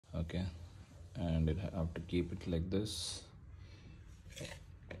Okay, and it have to keep it like this. You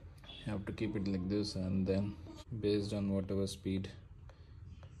have to keep it like this, and then based on whatever speed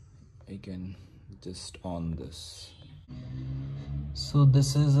I can just on this. So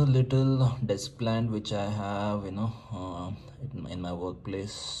this is a little desk plant which I have, in my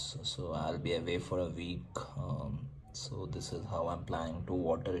workplace. So I'll be away for a week. So this is how I'm planning to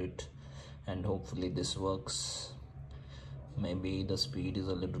water it, and hopefully this works. Maybe the speed is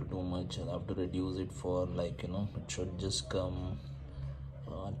a little too much. I'll have to reduce it for, like, it should just come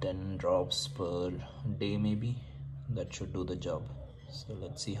 10 drops per day maybe. That should do the job. So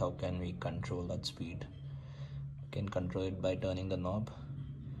let's see how can we control that speed. Can control it by turning the knob,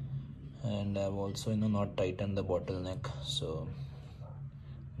 and I've also not tightened the bottleneck, so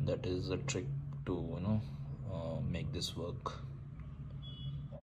that is a trick to make this work.